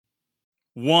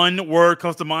One word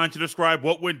comes to mind to describe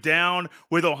what went down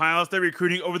with Ohio State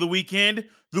recruiting over the weekend.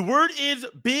 The word is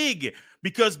big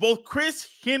because both Chris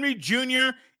Henry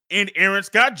Jr. and Aaron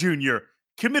Scott Jr.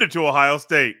 committed to Ohio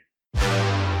State.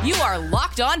 You are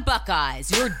Locked On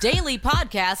Buckeyes, your daily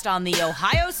podcast on the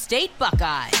Ohio State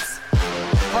Buckeyes.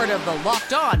 Part of the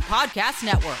Locked On Podcast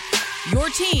Network, your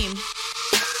team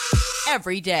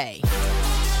every day.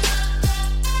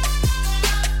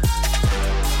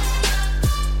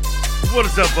 What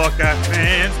is up, Buckeye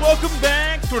fans? Welcome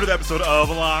back to another episode of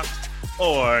Locked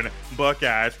On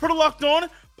Buckeyes for the Locked On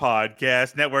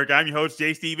Podcast Network. I'm your host,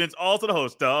 Jay Stevens, also the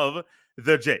host of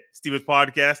the Jay Stevens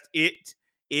Podcast. It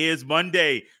is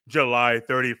Monday, July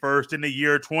 31st in the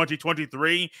year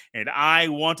 2023, and I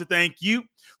want to thank you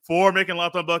for making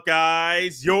Locked On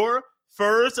Buckeyes your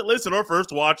first listen or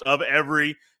first watch of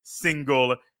every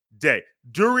single day.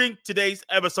 During today's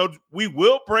episode, we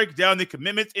will break down the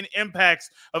commitments and impacts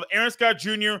of Aaron Scott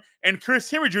Jr. and Chris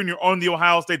Henry Jr. on the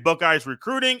Ohio State Buckeyes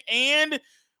recruiting, and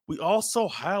we also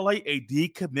highlight a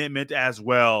decommitment as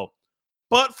well.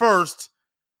 But first,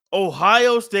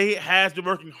 Ohio State has been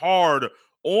working hard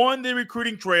on the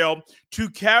recruiting trail to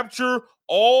capture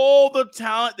all the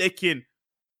talent they can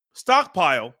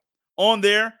stockpile on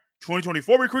their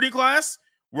 2024 recruiting class,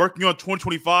 working on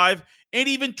 2025 and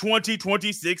even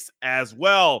 2026 as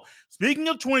well. Speaking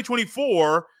of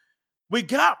 2024, we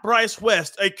got Bryce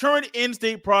West, a current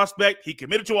in-state prospect. He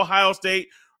committed to Ohio State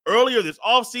earlier this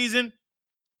offseason.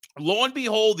 Lo and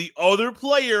behold, the other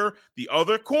player, the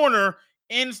other corner,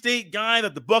 in-state guy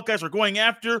that the Buckeyes are going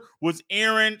after was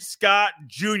Aaron Scott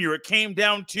Jr. It came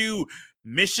down to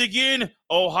Michigan,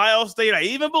 Ohio State. I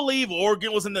even believe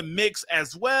Oregon was in the mix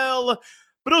as well.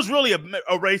 But it was really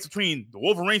a race between the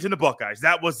Wolverines and the Buckeyes.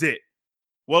 That was it.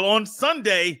 Well, on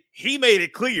Sunday, he made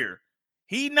it clear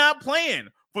he's not playing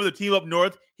for the team up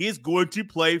north. He is going to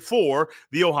play for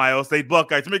the Ohio State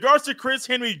Buckeyes. In regards to Chris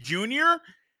Henry Jr.,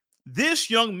 this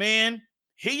young man,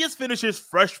 he just finished his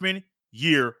freshman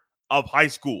year of high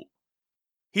school.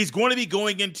 He's going to be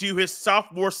going into his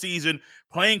sophomore season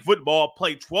playing football,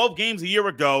 played 12 games a year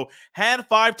ago, had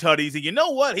 5 tutties, and you know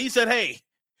what? He said, hey,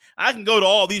 I can go to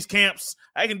all these camps,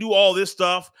 I can do all this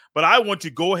stuff, but I want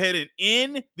to go ahead and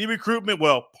end the recruitment,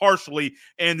 well, partially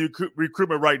end the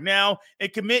recruitment right now,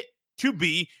 and commit to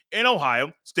be an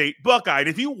Ohio State Buckeye. And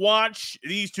if you watch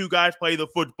these two guys play the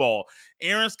football,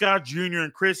 Aaron Scott Jr.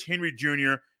 and Chris Henry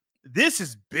Jr., this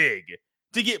is big.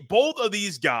 To get both of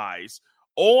these guys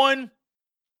on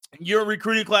your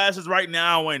recruiting classes right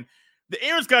now, and the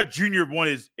Aaron Scott Jr. one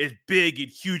is big and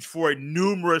huge for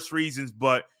numerous reasons,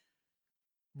 but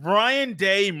Brian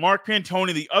Day, Mark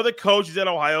Pantoni, the other coaches at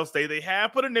Ohio State, they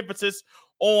have put an emphasis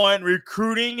on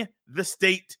recruiting the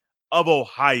state of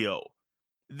Ohio.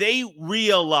 They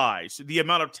realize the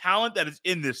amount of talent that is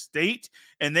in this state,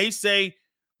 and they say,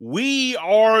 we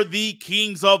are the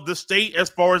kings of the state as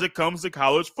far as it comes to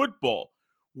college football.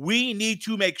 We need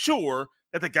to make sure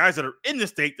that the guys that are in the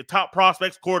state, the top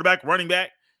prospects, quarterback, running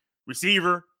back,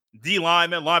 receiver, D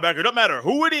lineman, linebacker, it doesn't matter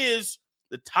who it is,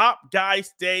 the top guys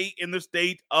stay in the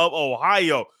state of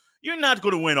Ohio. You're not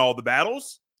going to win all the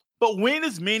battles, but win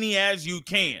as many as you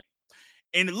can.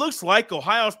 And it looks like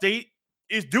Ohio State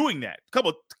is doing that.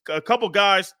 A couple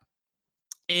guys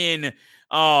in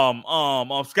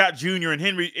Scott Jr.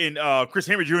 and Chris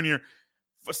Henry Jr.,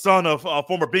 son of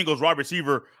former Bengals wide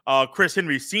receiver Chris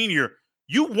Henry Sr.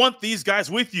 You want these guys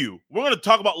with you. We're going to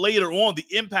talk about later on the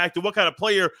impact of what kind of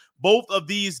player both of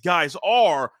these guys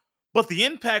are. But the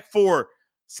impact for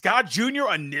Scott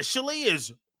Jr. initially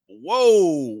is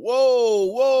whoa.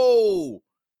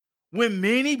 When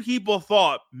many people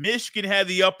thought Michigan had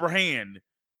the upper hand,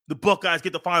 the Buckeyes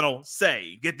get the final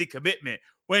say, get the commitment.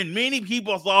 When many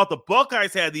people thought the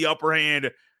Buckeyes had the upper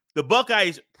hand, the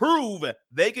Buckeyes prove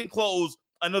they can close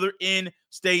another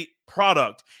in-state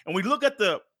product. And we look at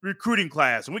the recruiting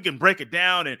class, and we can break it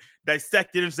down and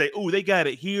dissect it and say, oh, they got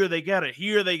it here, they got it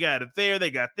here, they got it there,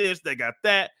 they got this, they got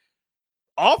that.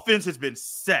 Offense has been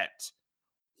set.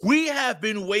 We have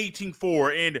been waiting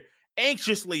for and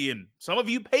anxiously, and some of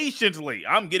you patiently,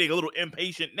 I'm getting a little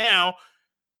impatient now,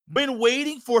 been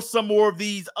waiting for some more of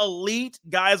these elite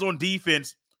guys on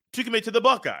defense to commit to the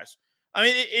Buckeyes. I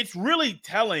mean, it's really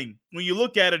telling when you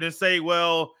look at it and say,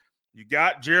 well, you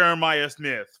got Jeremiah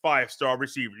Smith, 5-star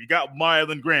receiver. You got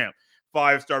Mylan Graham,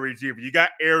 5-star receiver. You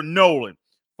got Aaron Nolan,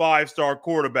 5-star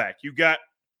quarterback. You got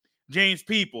James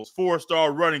Peoples,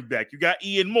 4-star running back. You got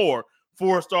Ian Moore,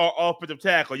 4-star offensive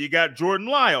tackle. You got Jordan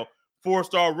Lyle,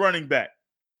 4-star running back.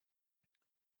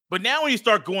 But now when you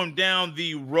start going down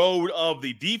the road of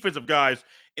the defensive guys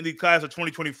in the class of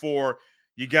 2024,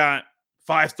 you got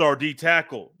 5-star D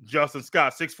tackle, Justin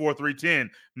Scott, 6'4", 310,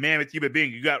 mammoth human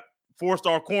being. You got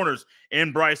 4-star corners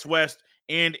in Bryce West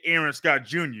and Aaron Scott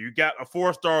Jr. You got a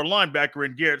 4-star linebacker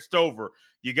in Garrett Stover.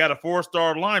 You got a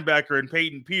 4-star linebacker in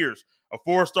Peyton Pierce, a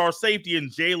 4-star safety in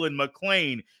Jalen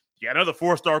McClain. You got another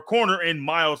 4-star corner in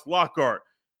Miles Lockhart.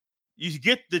 You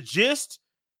get the gist?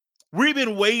 We've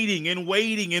been waiting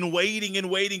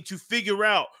to figure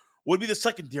out, would it be the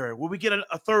secondary? Would we get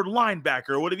a third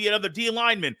linebacker? Would it be another D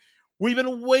lineman? We've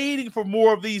been waiting for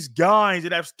more of these guys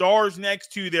that have stars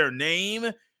next to their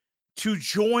name to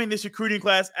join this recruiting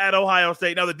class at Ohio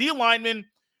State. Now, the D linemen,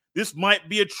 this might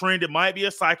be a trend. It might be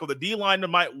a cycle. The D linemen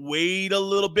might wait a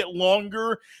little bit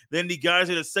longer than the guys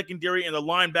in the secondary and the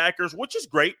linebackers, which is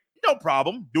great. No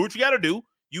problem. Do what you got to do.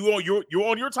 You're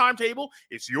on your timetable.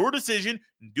 It's your decision.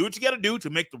 Do what you got to do to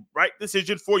make the right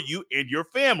decision for you and your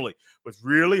family. Was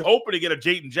really hoping to get a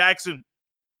Jayden Jackson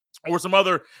or some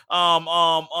other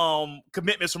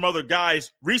commitments from other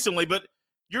guys recently, but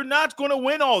you're not going to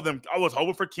win all of them. I was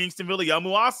hoping for Kingston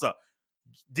Viliamuasa.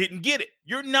 Didn't get it.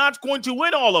 You're not going to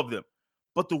win all of them.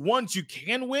 But the ones you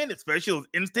can win, especially those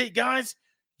in-state guys,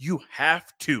 you have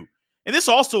to. And this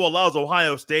also allows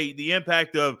Ohio State the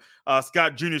impact of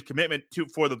Scott Jr.'s commitment to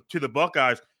the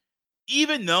Buckeyes.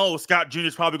 Even though Scott Jr.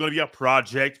 is probably going to be a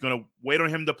project, going to wait on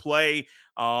him to play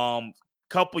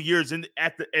couple years in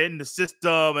the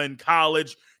system and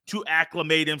college to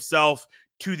acclimate himself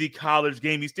to the college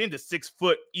game. He's into 6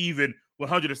 foot even,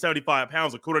 175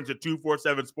 pounds, according to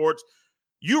 247 Sports.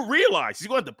 You realize he's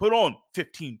going to have to put on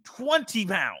 15, 20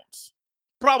 pounds.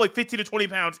 Probably 15 to 20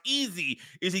 pounds easy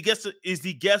is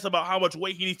the guess about how much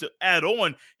weight he needs to add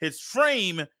on his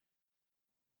frame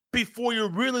before you're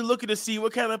really looking to see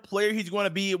what kind of player he's going to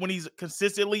be when he's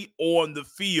consistently on the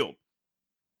field.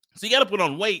 So you got to put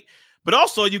on weight. But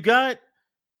also you got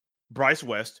Bryce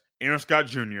West, Aaron Scott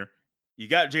Jr., you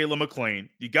got Jalen McClain,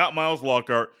 you got Miles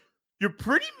Lockhart. You're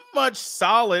pretty much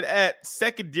solid at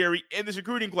secondary in this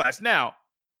recruiting class. Now,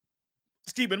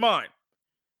 just keep in mind,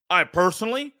 I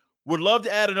personally would love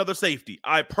to add another safety.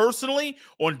 I personally,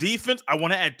 on defense, I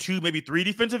want to add 2, maybe 3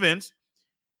 defensive ends,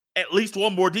 at least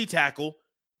 1 more D tackle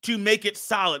to make it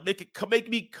solid, make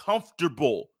me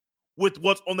comfortable with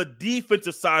what's on the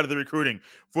defensive side of the recruiting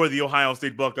for the Ohio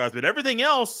State Buckeyes. But everything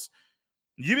else,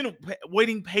 you've been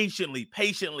waiting patiently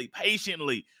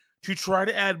to try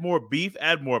to add more beef,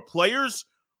 add more players.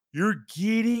 You're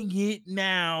getting it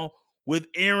now with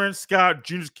Aaron Scott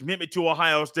Jr.'s commitment to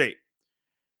Ohio State.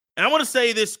 And I want to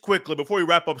say this quickly before we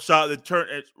wrap up shop and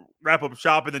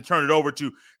then turn it over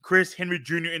to Chris Henry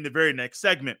Jr. in the very next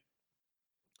segment.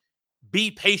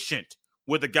 Be patient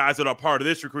with the guys that are part of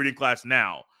this recruiting class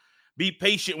now. Be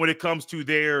patient when it comes to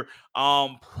their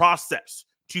process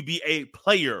to be a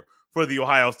player for the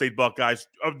Ohio State Buckeyes,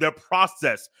 of their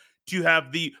process to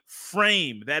have the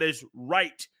frame that is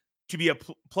right to be a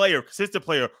player, consistent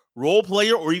player, role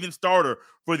player, or even starter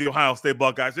for the Ohio State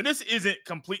Buckeyes. And this isn't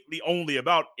completely only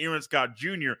about Aaron Scott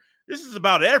Jr. This is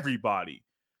about everybody.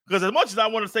 Because as much as I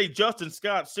want to say Justin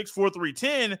Scott, 6'4",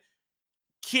 310,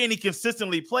 can he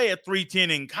consistently play at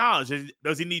 310 in college?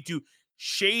 Does he need to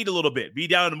shade a little bit, be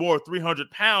down to more 300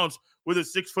 pounds with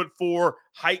his 6'4"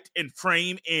 height and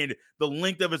frame and the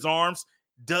length of his arms?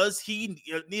 Does he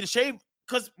need a shave?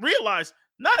 Because realize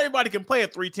not everybody can play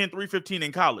at 310, 315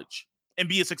 in college and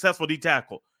be a successful D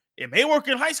tackle. It may work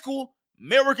in high school,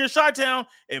 may work in Chi-Town,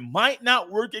 it might not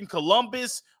work in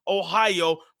Columbus,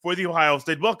 Ohio for the Ohio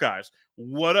State Buckeyes.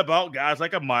 What about guys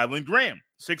like a Mylan Graham,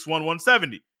 6'1",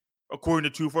 170, according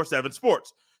to 247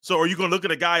 Sports? So are you going to look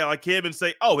at a guy like him and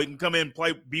say, oh, he can come in and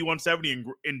play B170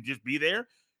 and just be there?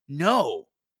 No.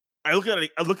 I'm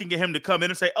looking at him to come in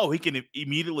and say, oh, he can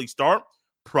immediately start?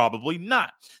 Probably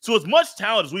not. So as much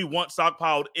talent as we want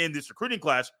stockpiled in this recruiting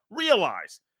class,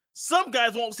 realize some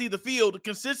guys won't see the field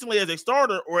consistently as a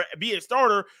starter or be a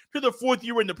starter to their 4th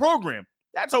year in the program.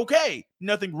 That's okay.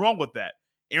 Nothing wrong with that.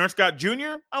 Aaron Scott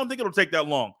Jr., I don't think it'll take that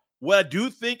long. What I do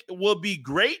think will be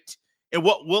great and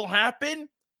what will happen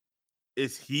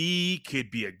is he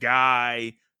could be a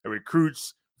guy that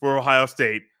recruits for Ohio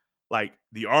State like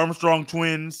the Armstrong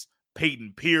twins,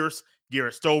 Peyton Pierce,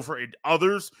 Garrett Stover, and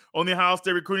others on the Ohio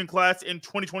State recruiting class in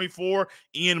 2024,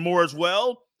 and more as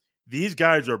well. These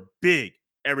guys are big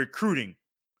at recruiting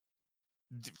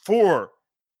for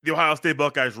the Ohio State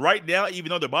Buckeyes right now, even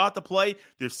though they're about to play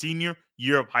their senior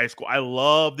year of high school. I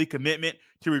love the commitment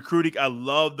to recruiting. I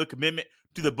love the commitment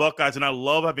to the Buckeyes, and I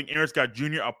love having Aaron Scott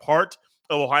Jr. a part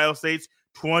of Ohio State's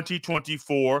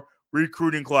 2024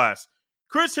 recruiting class.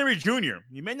 Chris Henry Jr.,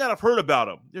 you may not have heard about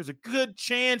him. There's a good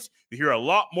chance you hear a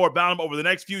lot more about him over the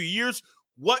next few years.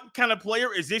 What kind of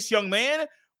player is this young man?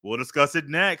 We'll discuss it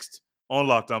next on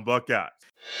Locked On Buckeyes.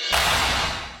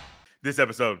 This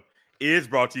episode is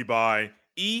brought to you by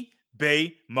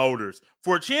eBay Motors.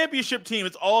 For a championship team,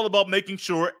 it's all about making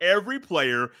sure every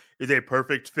player is a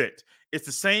perfect fit. It's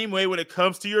the same way when it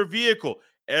comes to your vehicle.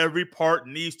 Every part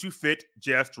needs to fit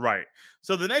just right.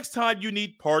 So the next time you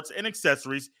need parts and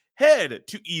accessories, head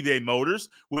to eBay Motors.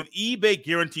 With eBay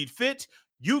Guaranteed Fit,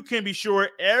 you can be sure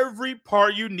every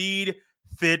part you need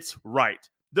fits right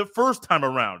the first time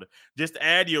around. Just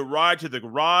add your ride to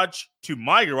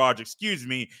my garage,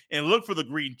 and look for the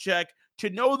green check to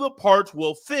know the parts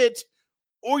will fit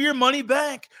or your money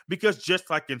back. Because just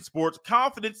like in sports,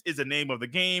 confidence is the name of the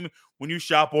game when you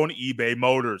shop on eBay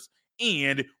Motors.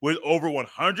 And with over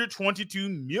 122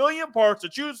 million parts to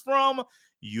choose from,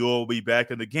 you'll be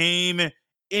back in the game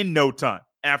in no time.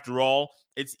 After all,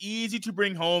 it's easy to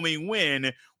bring home a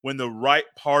win when the right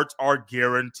parts are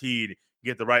guaranteed.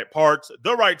 Get the right parts,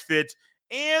 the right fit,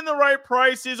 and the right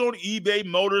prices on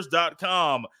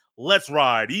ebaymotors.com. Let's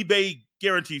ride. eBay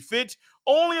Guaranteed Fit,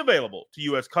 only available to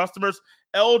U.S. customers.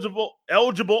 Eligible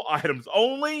items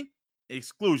only.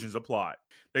 Exclusions apply.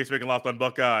 Thanks for making Locked On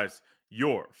Buckeyes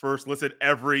your first listen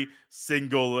every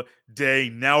single day.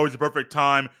 Now is the perfect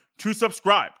time to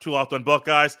subscribe to Locked On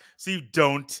Buckeyes so you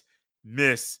don't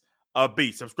miss a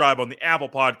beat. Subscribe on the Apple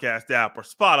Podcast app or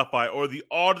Spotify or the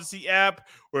Odyssey app,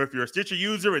 or if you're a Stitcher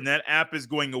user and that app is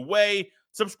going away,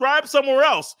 subscribe somewhere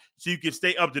else so you can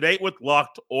stay up to date with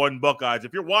Locked On Buckeyes.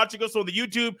 If you're watching us on the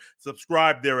YouTube,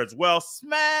 subscribe there as well.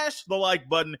 Smash the like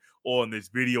button on this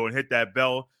video and hit that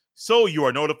bell so you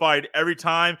are notified every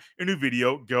time a new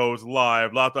video goes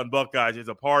live. Locked On Buckeyes is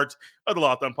a part of the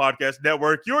Locked On Podcast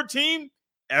Network, your team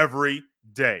every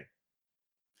day.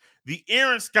 The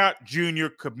Aaron Scott Jr.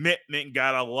 commitment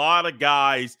got a lot of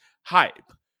guys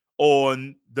hype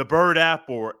on the Bird app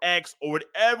or X or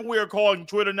whatever we are calling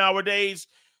Twitter nowadays.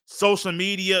 Social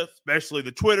media, especially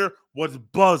the Twitter, was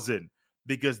buzzing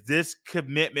because this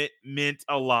commitment meant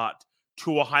a lot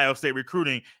to Ohio State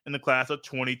recruiting in the class of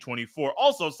 2024.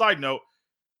 Also, side note,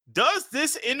 does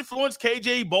this influence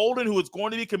KJ Bolden, who is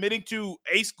going to be committing to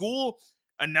a school,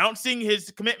 announcing his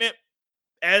commitment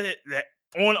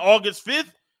on August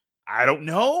 5th? I don't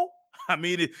know. I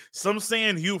mean, some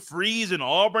saying Hugh Freeze and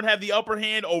Auburn have the upper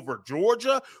hand over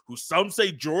Georgia, who some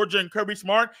say Georgia and Kirby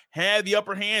Smart had the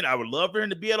upper hand. I would love for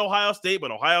him to be at Ohio State,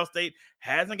 but Ohio State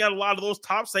hasn't got a lot of those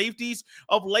top safeties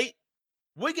of late.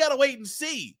 We got to wait and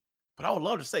see. But I would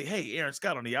love to say, hey, Aaron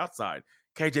Scott on the outside,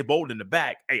 KJ Bolden in the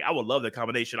back. Hey, I would love that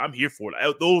combination. I'm here for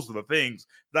it. Those are the things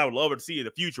that I would love to see in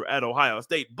the future at Ohio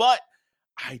State. But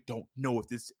I don't know if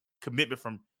this commitment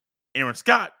from Aaron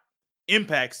Scott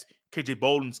impacts KJ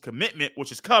Bolden's commitment,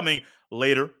 which is coming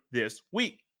later this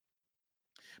week.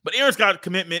 But Aaron Scott's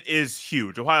commitment is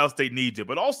huge. Ohio State needs it.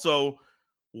 But also,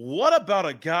 what about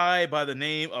a guy by the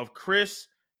name of Chris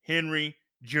Henry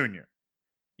Jr.?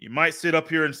 You might sit up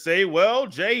here and say, well,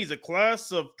 Jay, he's a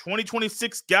class of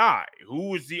 2026 guy.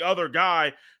 Who is the other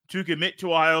guy to commit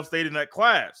to Ohio State in that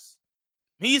class?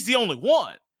 He's the only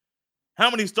one.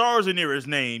 How many stars are near his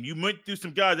name? You went through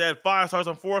some guys that had 5 stars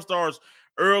and 4 stars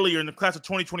earlier in the class of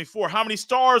 2024. How many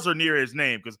stars are near his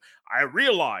name? Because I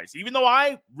realize, even though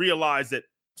I realize that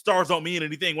stars don't mean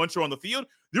anything once you're on the field,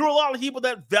 there are a lot of people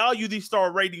that value the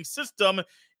star rating system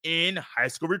in high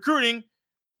school recruiting.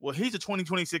 Well, he's a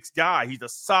 2026 guy. He's a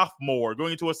sophomore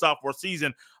going into a sophomore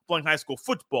season playing high school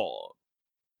football.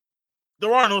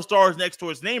 There are no stars next to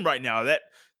his name right now. That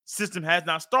system has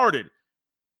not started.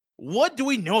 What do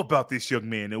we know about this young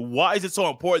man, and why is it so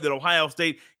important that Ohio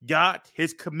State got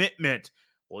his commitment?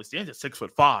 Well, he stands at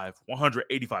 6'5",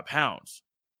 185 pounds.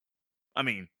 I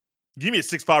mean, give me a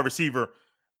 6'5" receiver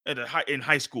in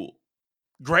high school.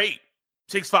 Great.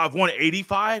 6'5",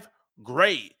 185?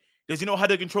 Great. Does he know how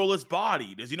to control his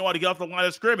body? Does he know how to get off the line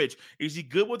of scrimmage? Is he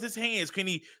good with his hands? Can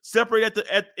he separate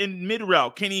in mid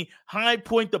route? Can he high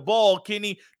point the ball? Can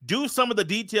he do some of the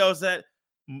details that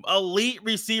elite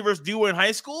receivers do in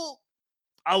high school?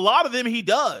 A lot of them he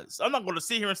does. I'm not going to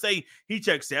sit here and say he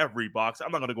checks every box.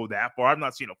 I'm not going to go that far. I've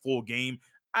not seen a full game.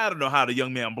 I don't know how the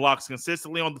young man blocks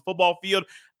consistently on the football field.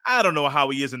 I don't know how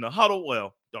he is in the huddle.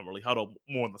 Well, don't really huddle,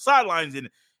 more on the sidelines in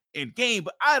game,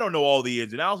 but I don't know all the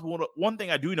ins and outs. But one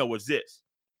thing I do know is this.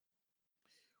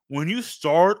 When you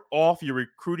start off your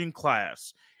recruiting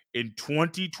class in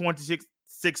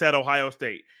 2026 at Ohio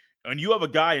State, and you have a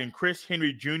guy in Chris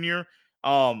Henry Jr.,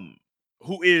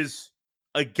 who is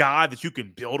a guy that you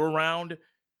can build around,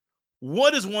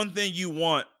 what is one thing you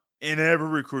want in every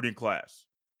recruiting class?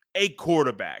 A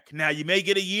quarterback. Now, you may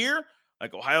get a year,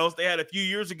 like Ohio State had a few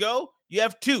years ago. You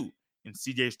have 2 in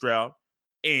C.J. Stroud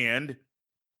and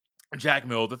Jack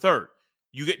Mill III.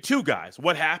 You get 2 guys.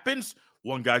 What happens?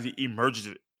 One guy emerges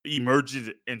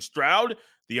in Stroud.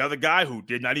 The other guy who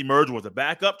did not emerge was a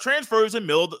backup, transfers in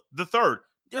middle the third.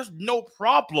 There's no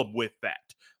problem with that.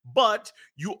 But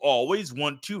you always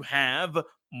want to have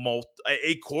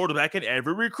a quarterback in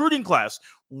every recruiting class.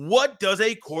 What does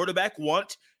a quarterback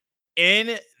want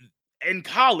in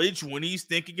college when he's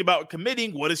thinking about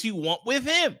committing? What does he want with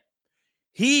him?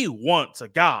 He wants a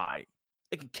guy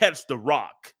that can catch the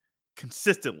rock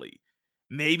consistently.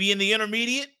 Maybe in the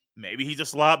intermediate, maybe he's a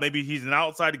slot, maybe he's an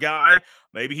outside guy,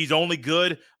 maybe he's only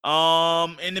good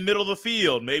in the middle of the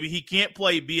field. Maybe he can't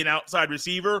be an outside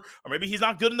receiver, or maybe he's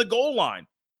not good in the goal line.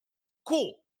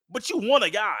 Cool. But you want a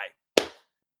guy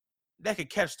that can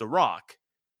catch the rock.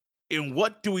 And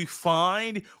what do we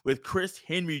find with Chris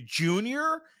Henry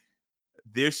Jr.?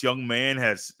 This young man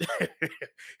has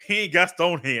he ain't got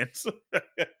stone hands.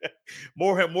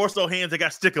 more so hands that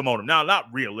got stickum on him. Now, not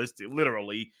realistic,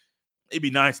 literally. It'd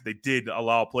be nice if they did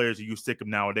allow players to use stickum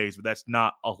nowadays, but that's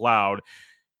not allowed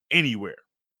anywhere.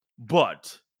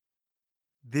 But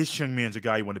this young man's a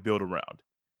guy you want to build around.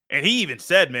 And he even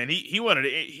said, man, he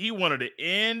wanted to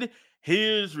end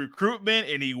his recruitment,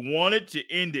 and he wanted to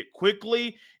end it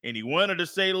quickly. And he wanted to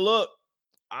say, look,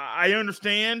 I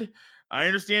understand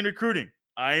recruiting.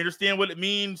 I understand what it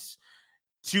means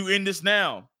to end this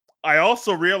now. I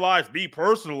also realized, me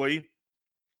personally,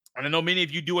 and I know many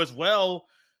of you do as well,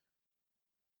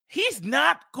 he's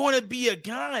not going to be a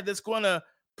guy that's going to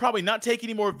probably not take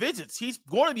any more visits. He's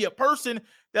going to be a person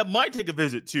that might take a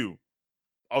visit to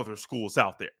other schools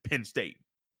out there, Penn State.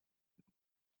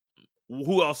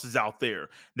 Who else is out there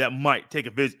that might take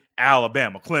a visit?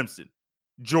 Alabama, Clemson,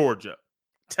 Georgia,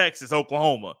 Texas,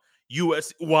 Oklahoma,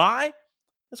 US. Why?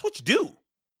 That's what you do.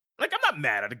 Like, I'm not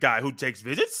mad at a guy who takes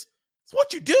visits. It's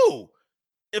what you do.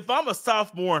 If I'm a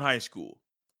sophomore in high school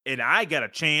and I got a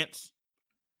chance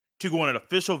to go on an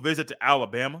official visit to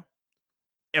Alabama,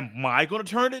 am I going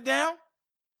to turn it down?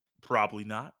 Probably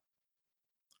not.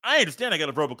 I understand I got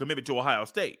a verbal commitment to Ohio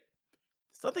State.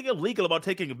 There's nothing illegal about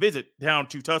taking a visit down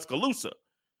to Tuscaloosa.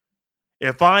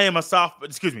 If I am a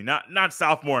not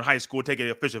sophomore in high school taking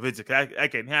an official visit,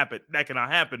 that can happen. That cannot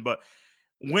happen. But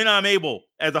when I'm able,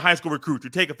 as a high school recruit, to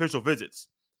take official visits,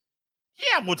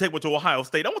 yeah, I'm going to take one to Ohio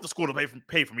State. I want the school to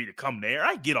pay for me to come there.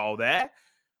 I get all that.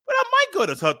 But I might go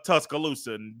to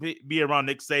Tuscaloosa and be around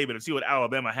Nick Saban and see what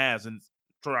Alabama has and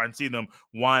try and see them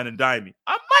wine and dine me.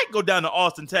 I might go down to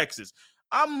Austin, Texas.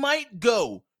 I might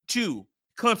go to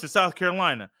Clemson, South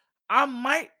Carolina. I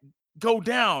might go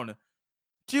down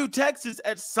to Texas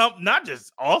at not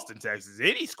just Austin, Texas,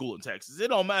 any school in Texas. It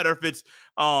don't matter if it's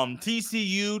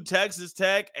TCU, Texas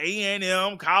Tech,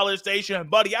 A&M, College Station.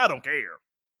 Buddy, I don't care.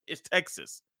 It's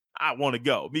Texas. I want to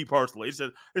go. Me personally,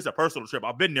 it's a personal trip.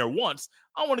 I've been there once.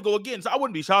 I want to go again. So I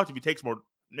wouldn't be shocked if he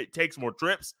takes more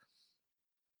trips.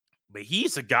 But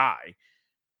he's a guy.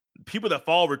 People that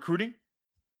follow recruiting,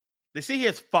 they say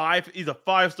he's a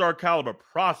 5-star caliber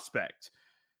prospect.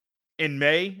 In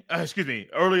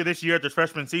earlier this year at the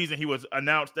freshman season, he was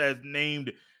announced as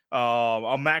named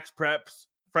a Max Preps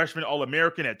freshman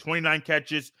All-American at 29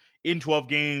 catches in 12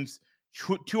 games,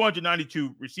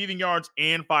 292 receiving yards,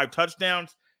 and 5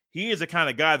 touchdowns. He is the kind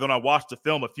of guy that when I watch the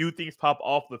film, a few things pop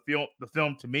off the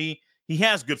film to me. He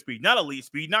has good speed, not elite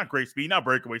speed, not great speed, not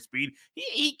breakaway speed.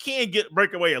 He can get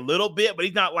breakaway a little bit, but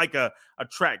he's not like a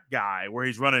track guy where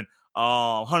he's running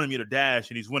 100-meter dash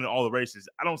and he's winning all the races.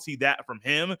 I don't see that from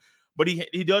him, but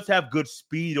he does have good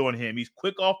speed on him. He's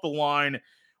quick off the line.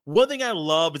 One thing I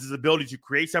love is his ability to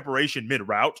create separation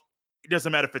mid-route. It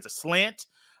doesn't matter if it's a slant.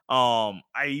 I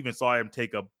even saw him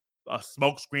take a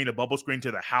smoke screen, a bubble screen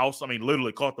to the house. I mean,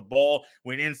 literally caught the ball,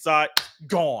 went inside,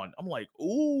 gone. I'm like,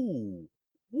 ooh.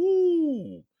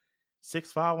 6'5",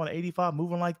 185,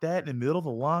 moving like that in the middle of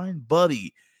the line,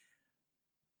 buddy.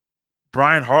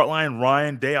 Brian Hartline,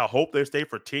 Ryan Day, I hope they stay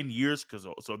for 10 years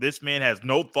so this man has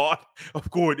no thought of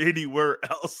going anywhere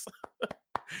else.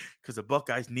 Because the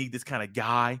Buckeyes need this kind of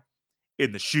guy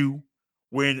in the shoe,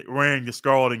 wearing the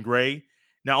scarlet and gray.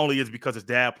 Not only is it because his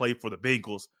dad played for the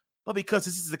Bengals, but because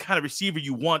this is the kind of receiver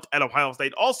you want at Ohio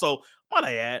State. Also, might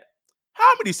I add,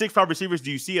 how many 6'5" receivers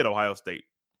do you see at Ohio State?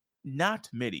 Not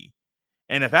many.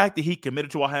 And the fact that he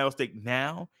committed to Ohio State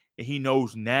now, and he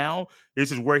knows now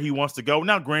this is where he wants to go.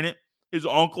 Now, granted, his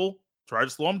uncle tried to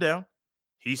slow him down.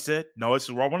 He said, no, this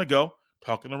is where I want to go.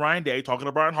 Talking to Ryan Day, talking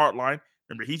to Brian Hartline.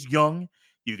 Remember, he's young.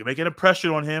 You can make an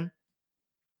impression on him.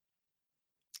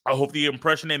 I hope the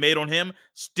impression they made on him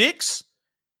sticks.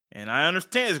 And I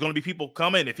understand there's going to be people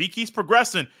coming. If he keeps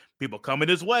progressing, people coming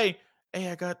his way.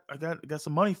 Hey, I got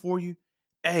some money for you.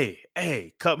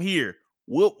 Hey, come here.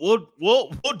 We'll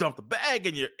dump the bag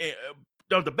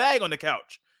dump the bag on the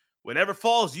couch. Whatever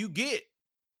falls, you get.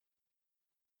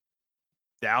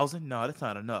 100,000? No, that's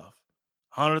not enough.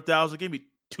 100,000, give me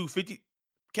 250K.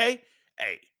 Hey,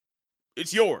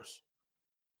 it's yours.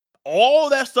 All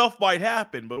that stuff might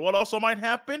happen, but what also might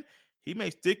happen? He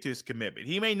may stick to his commitment.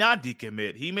 He may not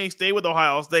decommit. He may stay with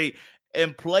Ohio State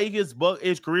and play his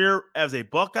career as a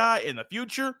Buckeye in the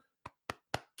future.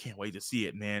 Can't wait to see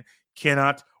it, man.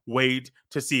 Cannot wait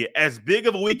to see it. As big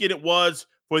of a weekend it was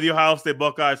for the Ohio State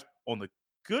Buckeyes on the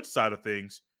good side of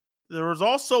things, there was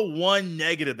also one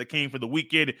negative that came from the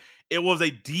weekend. It was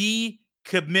a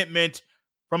decommitment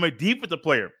from a defensive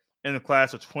player in the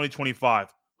class of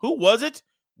 2025. Who was it?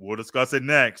 We'll discuss it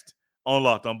next on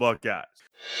Locked on Buckeyes.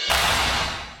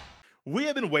 We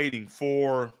have been waiting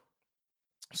for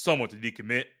someone to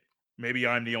decommit. Maybe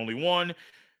I'm the only one.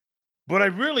 But I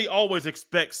really always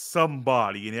expect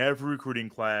somebody in every recruiting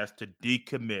class to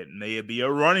decommit. May it be a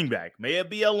running back, may it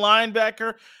be a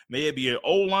linebacker, may it be an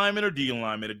O lineman or D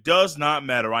lineman. It does not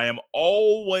matter. I am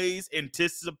always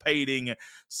anticipating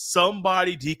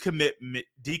somebody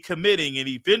decommitting and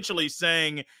eventually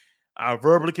saying, I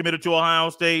verbally committed to Ohio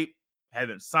State,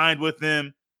 haven't signed with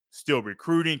them, still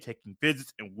recruiting, taking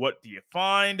visits, and what do you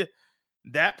find?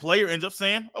 That player ends up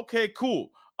saying, okay, cool,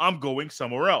 I'm going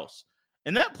somewhere else.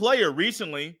 And that player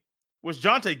recently was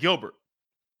Jonte Gilbert.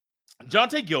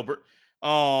 Jonte Gilbert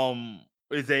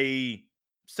is a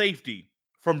safety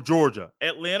from Georgia,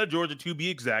 Atlanta, Georgia, to be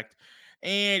exact.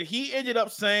 And he ended up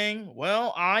saying,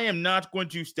 well, I am not going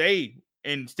to stay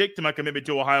and stick to my commitment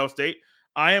to Ohio State.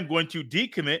 I am going to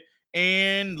decommit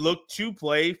and look to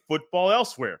play football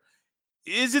elsewhere.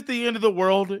 Is it the end of the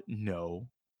world? No,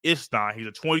 it's not. He's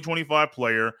a 2025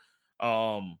 player.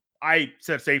 I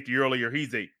said safety earlier.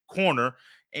 He's a corner,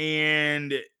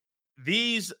 and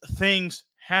these things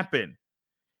happen.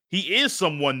 He is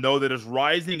someone, though, that is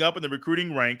rising up in the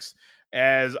recruiting ranks.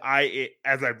 As I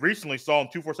recently saw on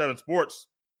 247 Sports,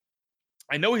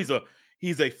 I know he's a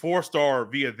 4-star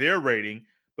via their rating,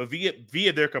 but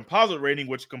via their composite rating,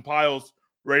 which compiles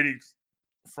ratings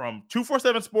from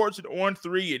 247 Sports and Orange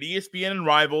 3 and ESPN and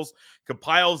Rivals,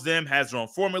 compiles them, has their own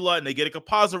formula, and they get a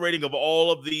composite rating of all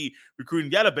of the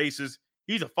recruiting databases.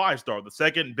 He's a 5-star, the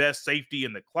second best safety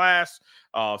in the class,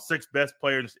 sixth best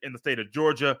player in the state of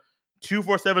Georgia.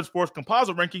 247 Sports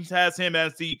composite rankings has him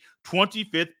as the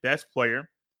 25th best player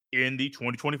in the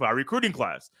 2025 recruiting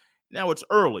class. Now, it's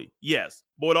early, yes,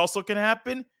 but what also can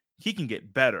happen? He can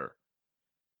get better.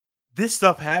 This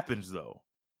stuff happens, though.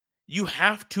 You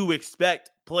have to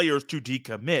expect players to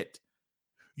decommit.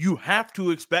 You have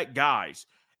to expect guys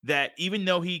that even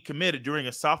though he committed during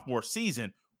a sophomore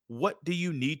season, what do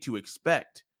you need to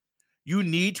expect? You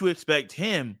need to expect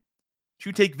him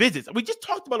to take visits. We just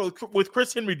talked about it with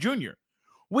Chris Henry Jr.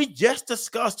 We just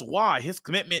discussed why his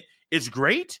commitment is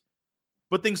great,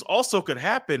 but things also could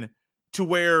happen to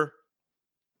where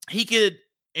he could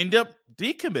end up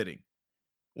decommitting.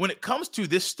 When it comes to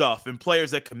this stuff and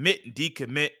players that commit and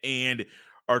decommit and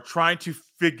are trying to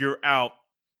figure out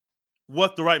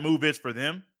what the right move is for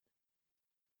them,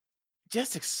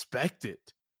 just expect it.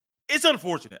 It's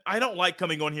unfortunate. I don't like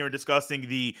coming on here and discussing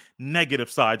the negative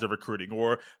sides of recruiting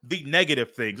or the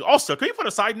negative things. Also, can you put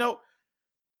a side note?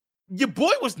 Your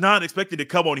boy was not expected to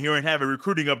come on here and have a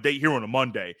recruiting update here on a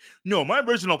Monday. No, my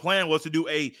original plan was to do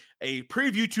a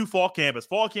preview to fall camp, as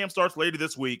fall camp starts later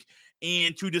this week,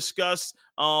 and to discuss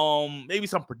maybe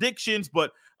some predictions,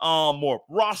 but more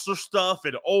roster stuff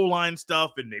and O-line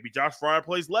stuff, and maybe Josh Fryer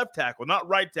plays left tackle, not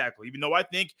right tackle, even though I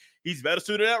think he's better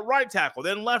suited at right tackle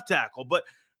than left tackle. But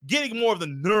getting more of the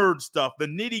nerd stuff, the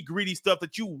nitty-gritty stuff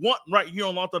that you want right here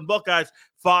on Locked on Buckeyes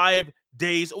 5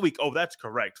 days a week. Oh, that's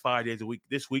correct. 5 days a week.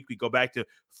 This week, we go back to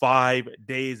 5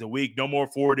 days a week. No more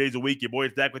 4 days a week. Your boy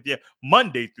is back with you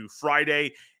Monday through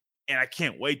Friday. And I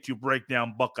can't wait to break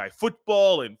down Buckeye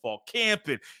football and fall camp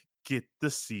and get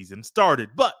the season started.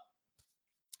 But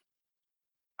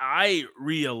I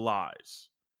realize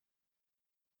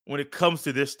when it comes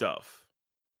to this stuff,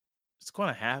 it's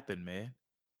going to happen, man.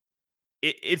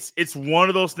 It's one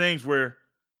of those things where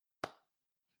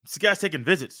this guy's taking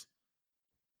visits.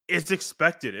 It's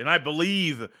expected, and I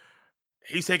believe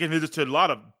he's taking visits to a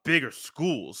lot of bigger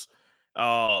schools.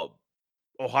 Ohio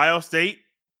State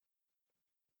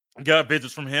got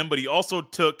visits from him, but he also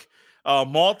took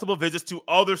multiple visits to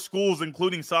other schools,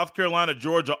 including South Carolina,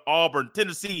 Georgia, Auburn,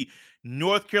 Tennessee,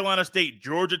 North Carolina State,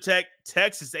 Georgia Tech,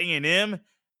 Texas A&M,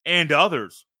 and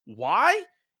others. Why?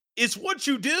 It's what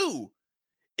you do.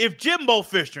 If Jimbo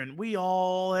Fisher, and we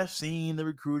all have seen the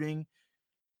recruiting,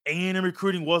 A&M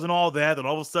recruiting wasn't all that, and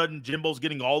all of a sudden Jimbo's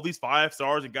getting all these 5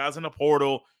 stars and guys in the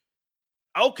portal.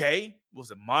 Okay,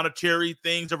 was it monetary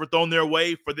things that were thrown their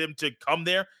way for them to come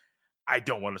there? I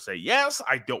don't want to say yes.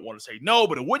 I don't want to say no,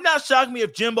 but it would not shock me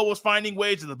if Jimbo was finding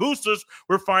ways and the boosters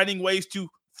were finding ways to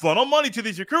funnel money to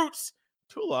these recruits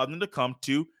to allow them to come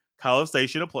to College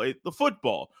Station to play the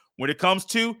football. When it comes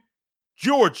to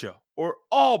Georgia or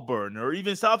Auburn or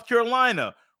even South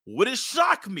Carolina, would it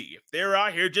shock me if they're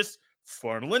out here just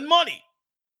funneling money?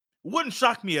 It wouldn't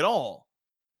shock me at all.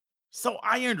 So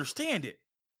I understand it.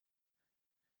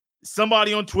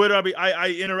 Somebody on Twitter I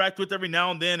interact with every now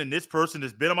and then, and this person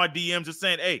has been on my DMs just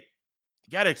saying, hey,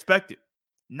 you got to expect it.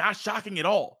 Not shocking at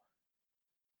all.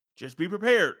 Just be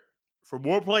prepared for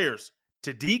more players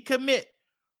to decommit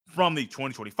from the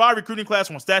 2025 recruiting class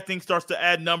once that thing starts to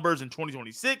add numbers in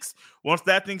 2026, once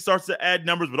that thing starts to add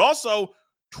numbers, but also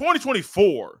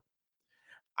 2024.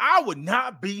 I would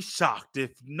not be shocked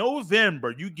if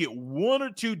November you get one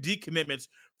or two decommitments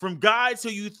from guys who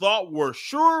you thought were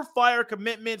surefire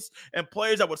commitments and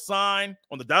players that would sign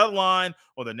on the dotted line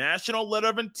or the national letter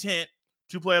of intent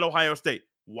to play at Ohio State.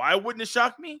 Why wouldn't it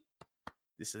shock me?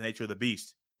 This is the nature of the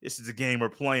beast. This is a game we're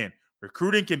playing.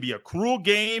 Recruiting can be a cruel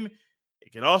game.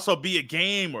 It can also be a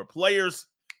game where players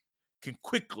can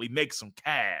quickly make some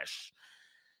cash.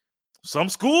 Some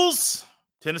schools,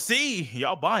 Tennessee,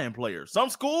 y'all buying players.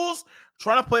 Some schools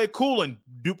trying to play it cool and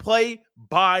do play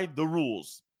by the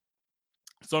rules.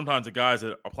 Sometimes the guys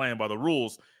that are playing by the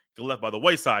rules get left by the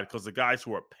wayside because the guys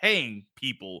who are paying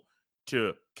people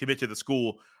to commit to the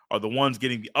school are the ones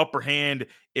getting the upper hand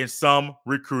in some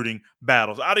recruiting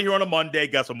battles. Out of here on a Monday,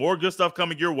 got some more good stuff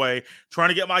coming your way. Trying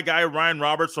to get my guy Ryan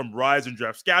Roberts from Rise and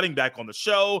Draft Scouting back on the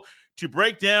show to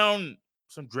break down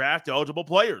some draft-eligible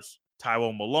players.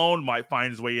 Tyrone Malone might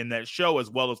find his way in that show, as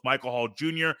well as Michael Hall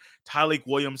Jr., Tyleik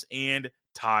Williams, and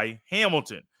Ty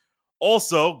Hamilton.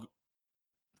 Also,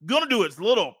 going to do a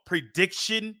little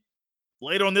prediction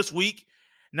later on this week.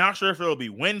 Not sure if it'll be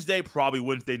Wednesday, probably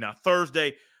Wednesday, not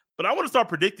Thursday. But I want to start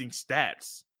predicting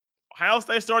stats. Ohio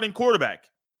State starting quarterback,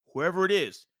 whoever it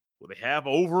is, will they have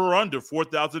over or under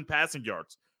 4,000 passing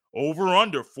yards? Over or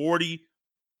under 40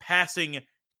 passing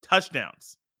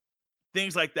touchdowns?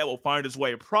 Things like that will find its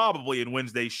way probably in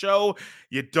Wednesday's show.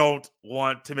 You don't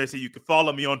want to miss it. You can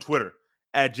follow me on Twitter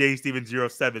at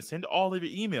jstevens07. Send all of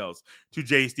your emails to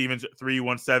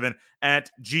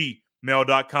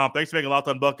jstevens317@gmail.com. Thanks for making Locked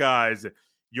On Buckeyes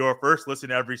your first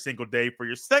listen every single day. For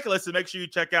your second listen, make sure you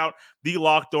check out the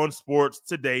Locked On Sports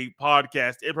Today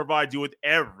podcast. It provides you with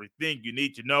everything you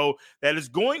need to know that is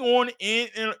going on in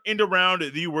and around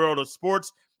the world of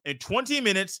sports in 20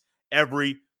 minutes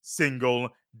every single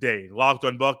day. Locked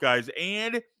On Buckeyes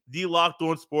and the Locked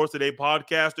On Sports Today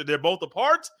podcast, they're both a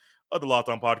part of the Locked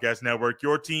On Podcast Network,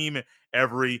 your team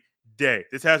every day.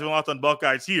 This has been Locked On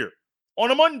Buckeyes here on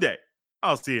a Monday.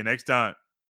 I'll see you next time.